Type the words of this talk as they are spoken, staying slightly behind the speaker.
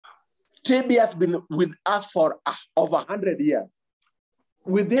TB has been with us for over 100 years.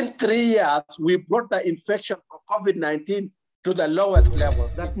 Within 3 years, we brought the infection of COVID-19 to the lowest level.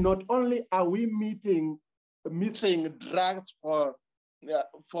 That not only are we missing drugs for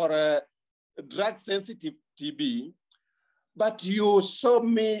drug-sensitive TB, but you saw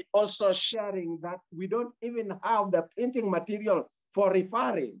me also sharing that we don't even have the printing material for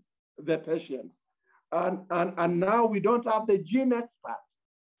referring the patients. And now we don't have the Gene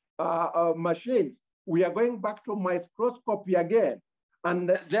Xpert machines. We are going back to microscopy again.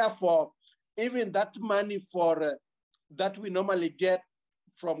 And therefore, even that money for that we normally get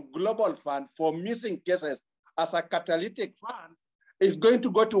from Global Fund for missing cases as a catalytic fund is going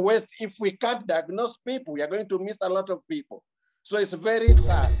to go to waste. If we can't diagnose people, we are going to miss a lot of people. So it's very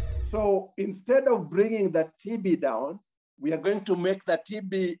sad. So instead of bringing the TB down, we are going to make the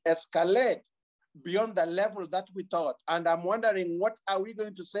TB escalate beyond the level that we thought. And I'm wondering, what are we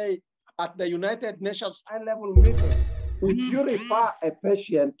going to say at the United Nations high-level meeting? If you refer a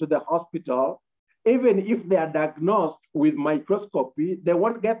patient to the hospital, even if they are diagnosed with microscopy, they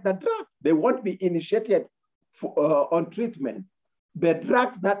won't get the drug. They won't be initiated on treatment. The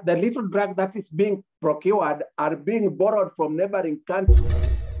drugs the little drug that is being procured are being borrowed from neighboring countries.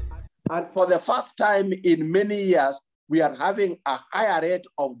 And for the first time in many years, we are having a higher rate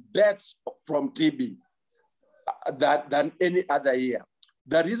of deaths from TB than any other year.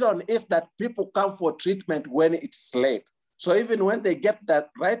 The reason is that people come for treatment when it's late. So even when they get the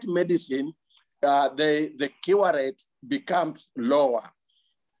right medicine, the cure rate becomes lower.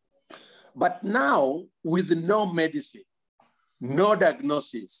 But now, with no medicine, no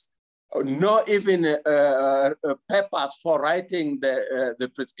diagnosis, no even papers for writing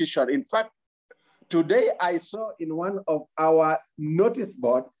the prescription. In fact, today I saw in one of our notice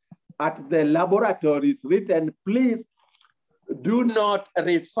board at the laboratories written, please do not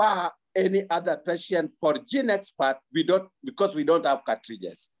refer any other patient for Gene Xpert because we don't have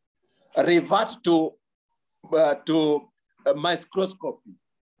cartridges. Revert to microscopy.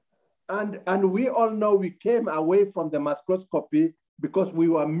 And we all know we came away from the microscopy because we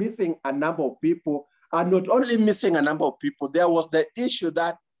were missing a number of people. And not only missing a number of people, there was the issue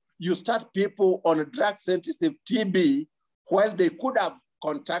that you start people on a drug-sensitive TB while they could have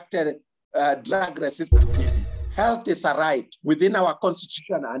contracted drug-resistant TB. Health is a right within our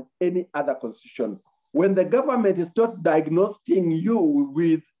constitution and any other constitution. When the government is not diagnosing you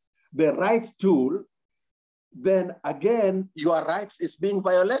with the right tool, then again, your rights is being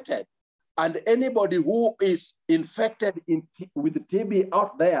violated. And anybody who is infected with TB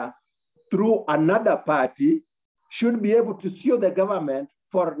out there through another party should be able to sue the government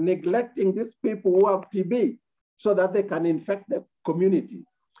for neglecting these people who have TB so that they can infect the communities.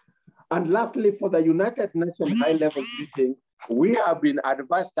 And lastly, for the United Nations high-level meeting, we have been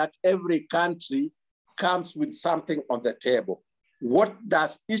advised that every country comes with something on the table. What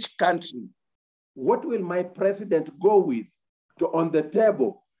does each country, what will my president go with on the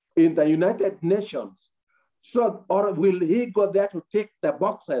table in the United Nations? So, or will he go there to tick the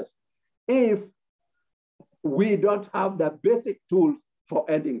boxes if we don't have the basic tools for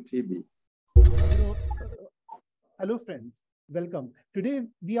ending TB? Hello, friends. Welcome. Today,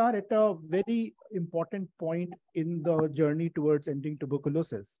 we are at a very important point in the journey towards ending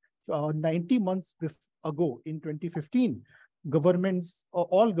tuberculosis. 90 months ago, in 2015, governments,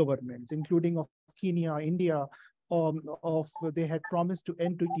 all governments, including of Kenya, India, they had promised to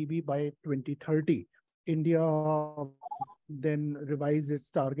end TB by 2030. India then revised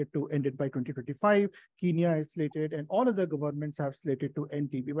its target to end it by 2025. Kenya is slated, and all other governments have slated to end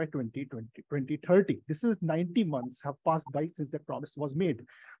TB by 2030. This is 90 months have passed by since that promise was made.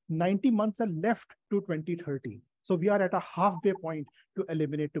 90 months are left to 2030. So we are at a halfway point to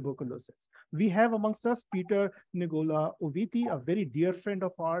eliminate tuberculosis. We have amongst us Peter Ngo'la Owiti, a very dear friend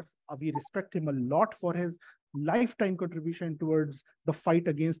of ours. We respect him a lot for his lifetime contribution towards the fight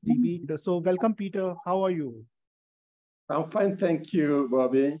against TB. So welcome, Peter. How are you? I'm fine, thank you,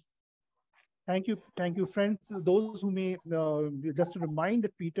 Bobby. Thank you, friends. Those who may, just to remind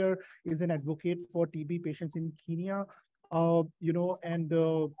that Peter is an advocate for TB patients in Kenya, and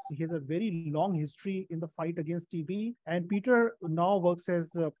he has a very long history in the fight against TB. And Peter now works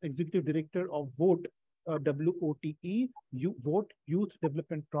as executive director of VOTE, WOTE, VOTE Youth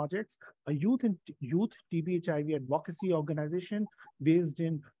Development Projects, a youth TB HIV advocacy organization based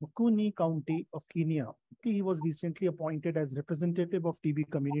in Mukuni County of Kenya. He was recently appointed as representative of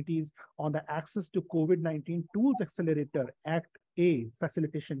TB communities on the Access to COVID-19 Tools Accelerator Act A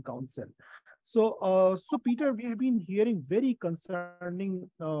Facilitation Council. So, Peter, we have been hearing very concerning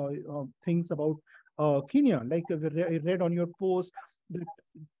things about Kenya. Like I read on your post that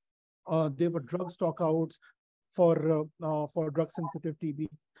There were drug stockouts for drug-sensitive TB.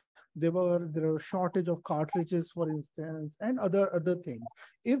 There were shortage of cartridges, for instance, and other things.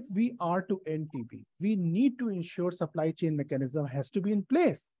 If we are to end TB, we need to ensure supply chain mechanism has to be in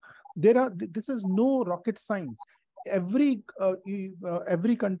place. This is no rocket science. Every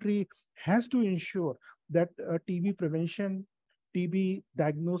country has to ensure that TB prevention, TB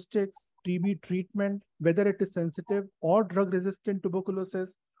diagnostics, TB treatment, whether it is sensitive or drug-resistant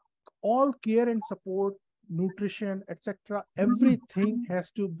tuberculosis, all care and support, nutrition, etc. Everything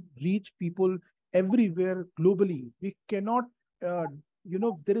has to reach people everywhere globally. We cannot, there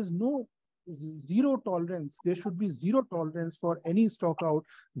is no zero tolerance. There should be zero tolerance for any stock out,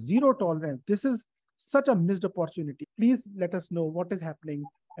 zero tolerance. This is such a missed opportunity. Please let us know what is happening.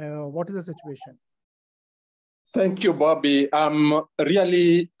 What is the situation? Thank you, Bobby. I'm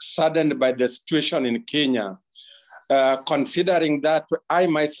really saddened by the situation in Kenya. Considering that I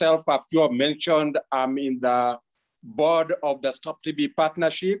myself, as you have mentioned, I'm in the board of the Stop TB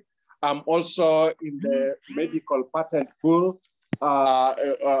Partnership. I'm also in the medical patent pool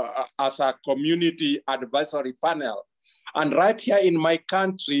as a community advisory panel. And right here in my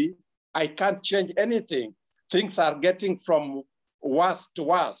country, I can't change anything. Things are getting from worse to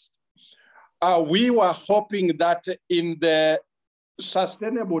worse. We were hoping that in the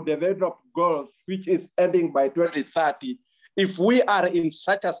Sustainable Development Goals, which is ending by 2030, if we are in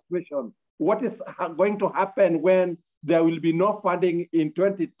such a situation, what is going to happen when there will be no funding in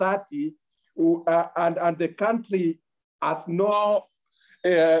 2030 and the country has no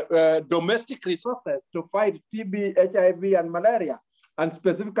domestic resources to fight TB, HIV, and malaria, and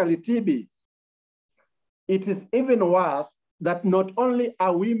specifically TB? It is even worse that not only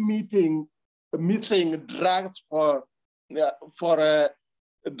are we missing drugs for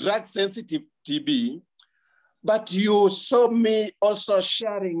drug-sensitive TB, but you saw me also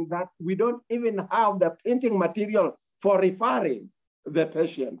sharing that we don't even have the printing material for referring the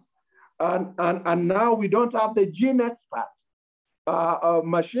patients. And now we don't have the Gene Xpert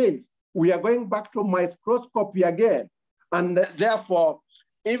machines. We are going back to microscopy again. And therefore,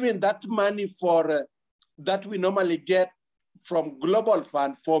 even that money for that we normally get from Global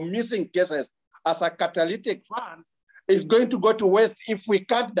Fund for missing cases as a catalytic fund is going to go to waste. If we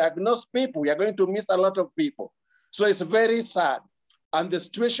can't diagnose people, we are going to miss a lot of people. So it's very sad. And the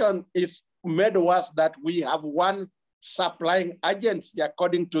situation is made worse that we have one supplying agency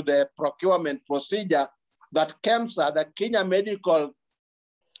according to the procurement procedure that KEMSA, the Kenya Medical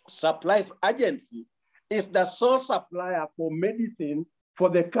Supplies Agency, is the sole supplier for medicine for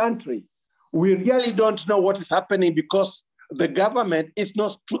the country. We really don't know what is happening because the government is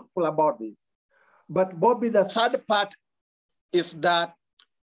not truthful about this. But Bobby, the sad part is that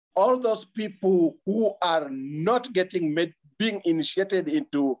all those people who are not being initiated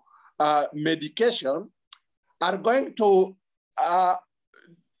into medication are going to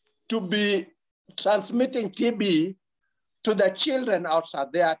be transmitting TB to the children outside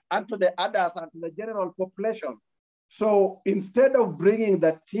there and to the adults and to the general population. So instead of bringing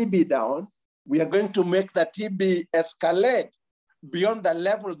the TB down, we are going to make the TB escalate beyond the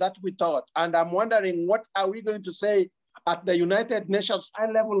level that we thought. And I'm wondering, what are we going to say at the United Nations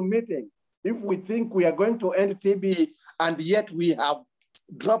high-level meeting if we think we are going to end TB and yet we have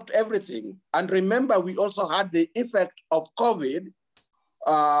dropped everything? And remember, we also had the effect of COVID,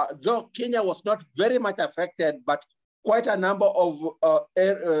 though Kenya was not very much affected, but quite a number of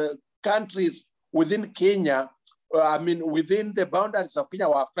countries within Kenya, within the boundaries of Kenya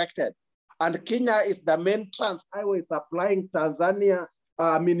were affected. And Kenya is the main trans highway supplying Tanzania,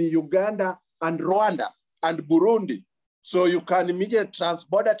 Uganda, and Rwanda, and Burundi. So you can imagine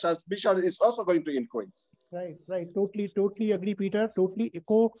border transmission is also going to increase. Right. Totally agree, Peter. Totally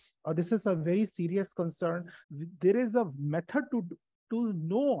echo. This is a very serious concern. There is a method to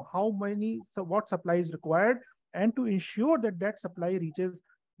know what supply is required and to ensure that supply reaches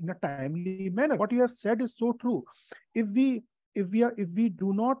in a timely manner. What you have said is so true. If we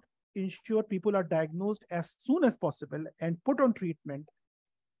do not ensure people are diagnosed as soon as possible and put on treatment,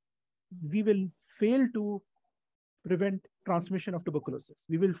 we will fail to prevent transmission of tuberculosis.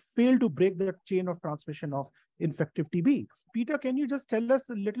 We will fail to break the chain of transmission of infective TB. Peter, can you just tell us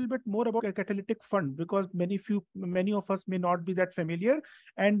a little bit more about a catalytic fund? Because many of us may not be that familiar.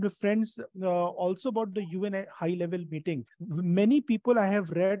 And friends, also about the UN high-level meeting. Many people I have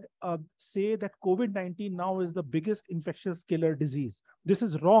read say that COVID-19 now is the biggest infectious killer disease. This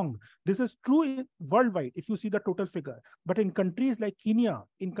is wrong. This is true worldwide if you see the total figure. But in countries like Kenya,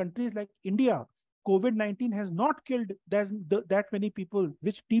 in countries like India, COVID-19 has not killed that many people,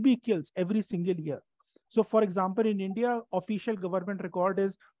 which TB kills every single year. So for example, in India, official government record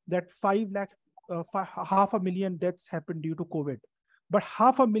is that 500,000 deaths happened due to COVID. But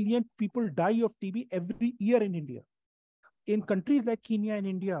 500,000 people die of TB every year in India. In countries like Kenya and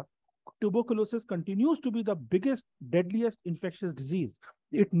India, tuberculosis continues to be the biggest, deadliest infectious disease.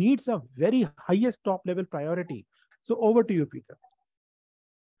 It needs a very highest top level priority. So over to you, Peter.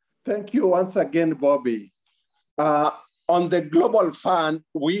 Thank you once again, Bobby. On the Global Fund,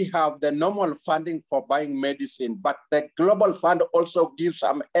 we have the normal funding for buying medicine, but the Global Fund also gives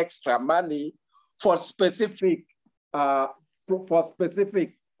some extra money for specific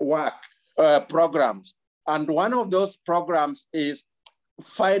work programs. And one of those programs is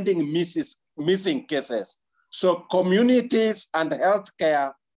finding missing cases. So communities and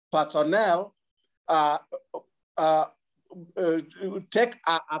healthcare personnel take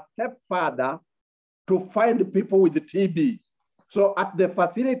a step further to find people with TB. So at the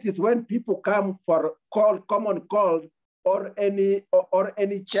facilities, when people come for common cold or any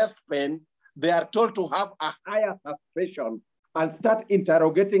chest pain, they are told to have a higher suspicion and start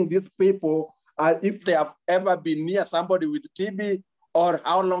interrogating these people if they have ever been near somebody with TB or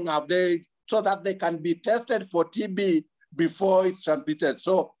how long have they, so that they can be tested for TB before it's transmitted.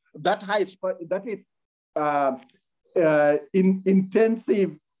 So that is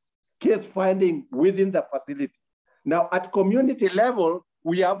intensive case finding within the facility. Now at community level,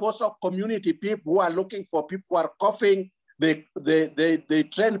 we have also community people who are looking for people who are coughing. They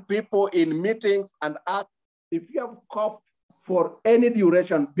train people in meetings and ask if you have coughed for any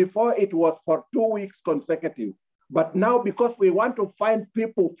duration. Before it was for 2 weeks consecutive. But now because we want to find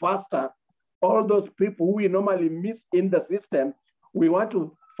people faster, all those people who we normally miss in the system, we want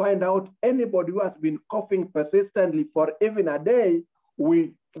to find out anybody who has been coughing persistently for even a day,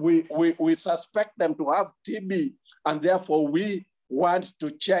 we suspect them to have TB, and therefore we want to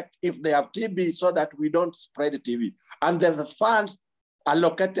check if they have TB so that we don't spread TB. And the funds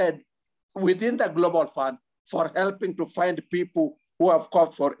allocated within the Global Fund for helping to find people who have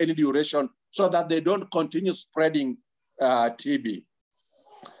coughed for any duration so that they don't continue spreading TB.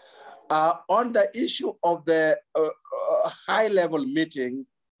 On the issue of the high-level meeting,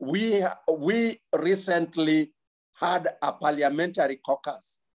 we recently had a parliamentary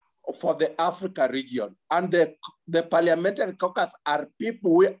caucus for the Africa region. And the parliamentary caucus are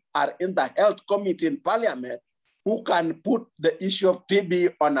people who are in the health committee in parliament who can put the issue of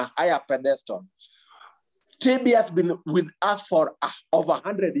TB on a higher pedestal. TB has been with us for over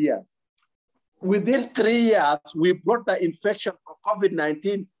 100 years. Within 3 years, we brought the infection of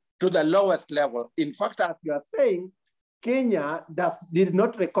COVID-19 to the lowest level. In fact, as you are saying, Kenya did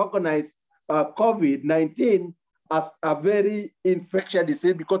not recognize COVID-19 as a very infectious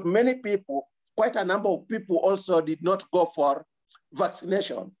disease because many people, quite a number of people also did not go for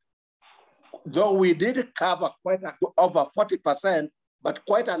vaccination. Though we did cover over 40%, but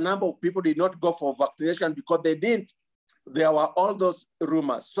quite a number of people did not go for vaccination because they didn't. There were all those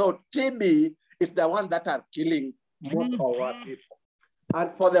rumors. So TB is the one that are killing most of our people.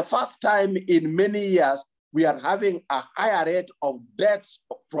 And for the first time in many years, we are having a higher rate of deaths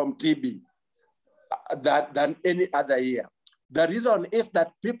from TB than any other year. The reason is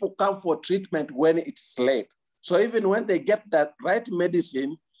that people come for treatment when it's late. So even when they get the right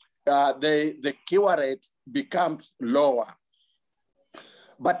medicine, the cure rate becomes lower.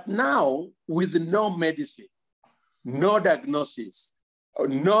 But now, with no medicine, no diagnosis,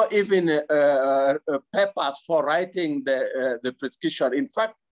 no even papers for writing the prescription. In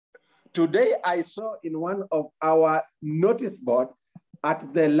fact, today I saw in one of our notice board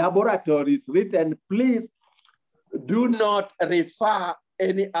at the laboratories written, please do not refer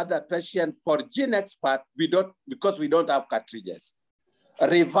any other patient for Gene Xpert because we don't have cartridges.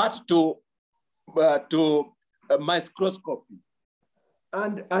 Revert to microscopy.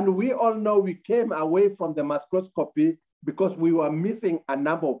 And we all know we came away from the microscopy because we were missing a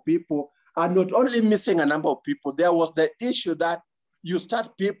number of people. And not only missing a number of people, there was the issue that you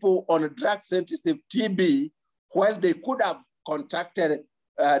start people on a drug-sensitive TB while they could have contacted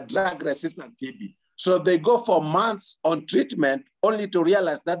drug-resistant TB. So they go for months on treatment only to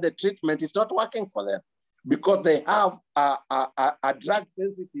realize that the treatment is not working for them because they have a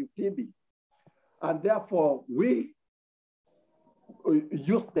drug-sensitive TB. And therefore, we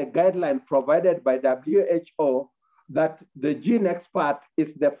use the guideline provided by WHO that the Gene Xpert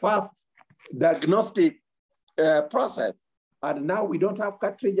is the first diagnostic process. And now we don't have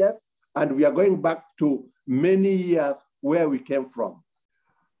cartridges, and we are going back to many years where we came from.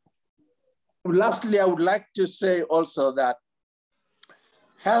 Lastly, I would like to say also that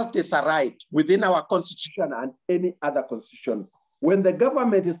health is a right within our constitution and any other constitution. When the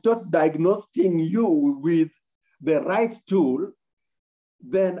government is not diagnosing you with the right tool,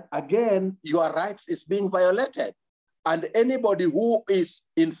 then again, your rights is being violated. And anybody who is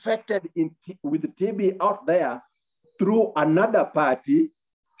infected with TB out there through another party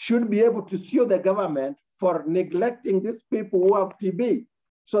should be able to sue the government for neglecting these people who have TB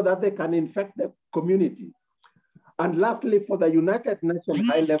so that they can infect the communities. And lastly, for the United Nations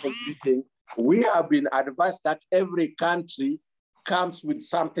high-level meeting, we have been advised that every country comes with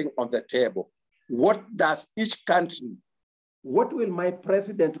something on the table. What does each country, what will my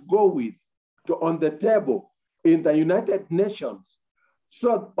president go with on the table in the United Nations?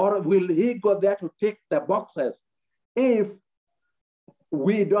 So, or will he go there to tick the boxes if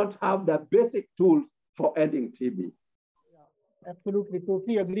we don't have the basic tools for ending TB? Absolutely,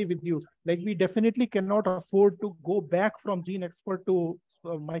 totally agree with you. Like, we definitely cannot afford to go back from Gene Xpert to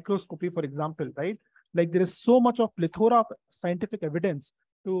microscopy, for example, right? Like, there is so much of plethora of scientific evidence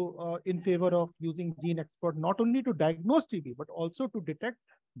to in favor of using Gene Xpert, not only to diagnose TB, but also to detect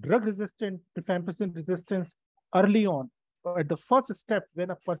drug-resistant rifampicin resistance early on, at the first step when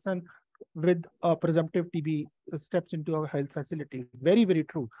a person with a presumptive TB steps into a health facility. Very, very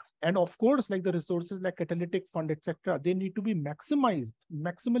true. And of course, like the resources like catalytic fund, etc., they need to be maximized,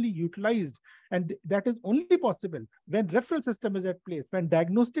 maximally utilized. And that is only possible when referral system is at place, when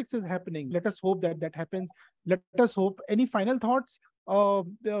diagnostics is happening. Let us hope that that happens. Let us hope. Any final thoughts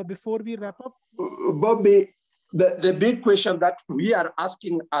before we wrap up? Bobby, the big question that we are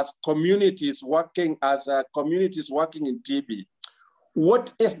asking as communities working in TB,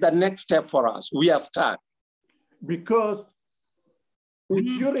 what is the next step for us? We are stuck. Because if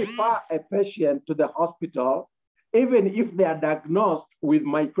you refer a patient to the hospital, even if they are diagnosed with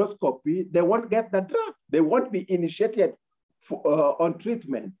microscopy, they won't get the drug. They won't be initiated on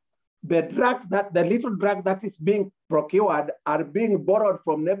treatment. The little drug that is being procured are being borrowed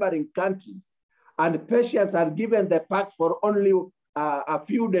from neighboring countries, and patients are given the packs for only a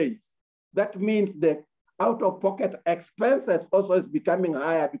few days. That means the out-of-pocket expenses also is becoming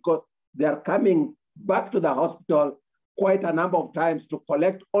higher because they are coming back to the hospital quite a number of times to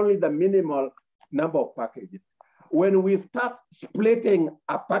collect only the minimal number of packages. When we start splitting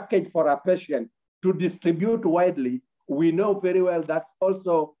a package for a patient to distribute widely, we know very well that's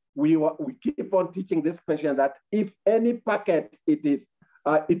also, we keep on teaching this patient that if any packet it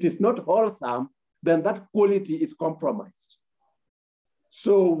is not wholesome, then that quality is compromised.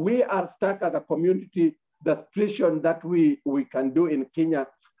 So we are stuck as a community. The situation that we can do in Kenya,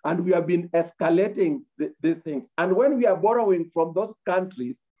 and we have been escalating these things. And when we are borrowing from those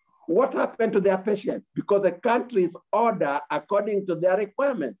countries, what happened to their patients? Because the countries order according to their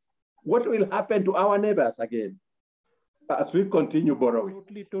requirements. What will happen to our neighbors again as we continue borrowing?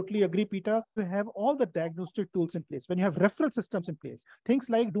 Totally agree, Peter. We have all the diagnostic tools in place. When you have referral systems in place,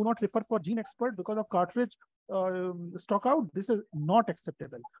 things like do not refer for Gene Xpert because of cartridge stock out, this is not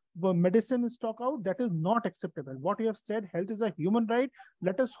acceptable. The medicine stock out, that is not acceptable. What you have said, health is a human right.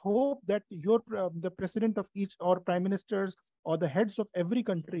 Let us hope that the president of each, or prime ministers, or the heads of every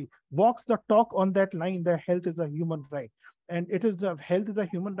country walks the talk on that line that health is a human right. And it is health is a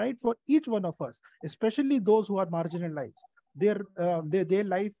human right for each one of us, especially those who are marginalized. Their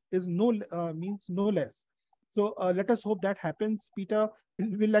life is means no less. So let us hope that happens. Peter,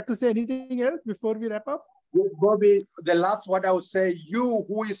 would you like to say anything else before we wrap up? Yes, Bobby, the last word I would say, you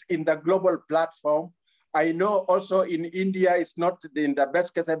who is in the global platform, I know also in India is not in the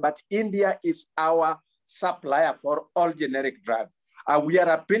best case, but India is our supplier for all generic drugs. We are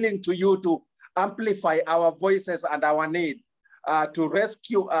appealing to you to amplify our voices and our need to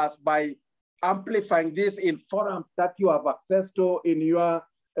rescue us by amplifying this in forums that you have access to in your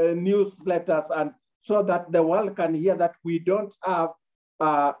newsletters, and so that the world can hear that we don't have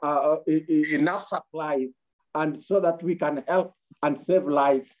enough supplies, and so that we can help and save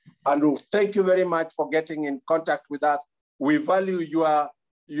lives. And thank you very much for getting in contact with us. We value your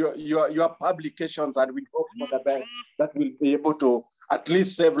publications, and we hope for the best that we'll be able to at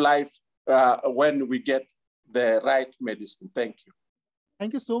least save lives when we get the right medicine. Thank you.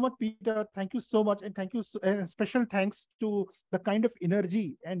 Thank you so much, Peter. Thank you so much. And thank you, and special thanks to the kind of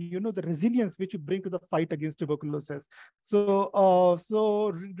energy and, the resilience which you bring to the fight against tuberculosis.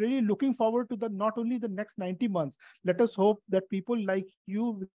 So really looking forward to not only the next 90 months, let us hope that people like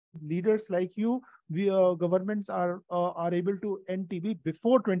you, leaders like you, governments are able to end TB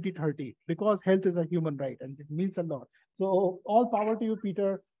before 2030, because health is a human right and it means a lot. So all power to you,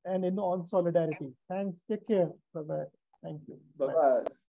 Peter, and on solidarity. Thanks. Take care. Bye-bye. Thank you. Bye-bye.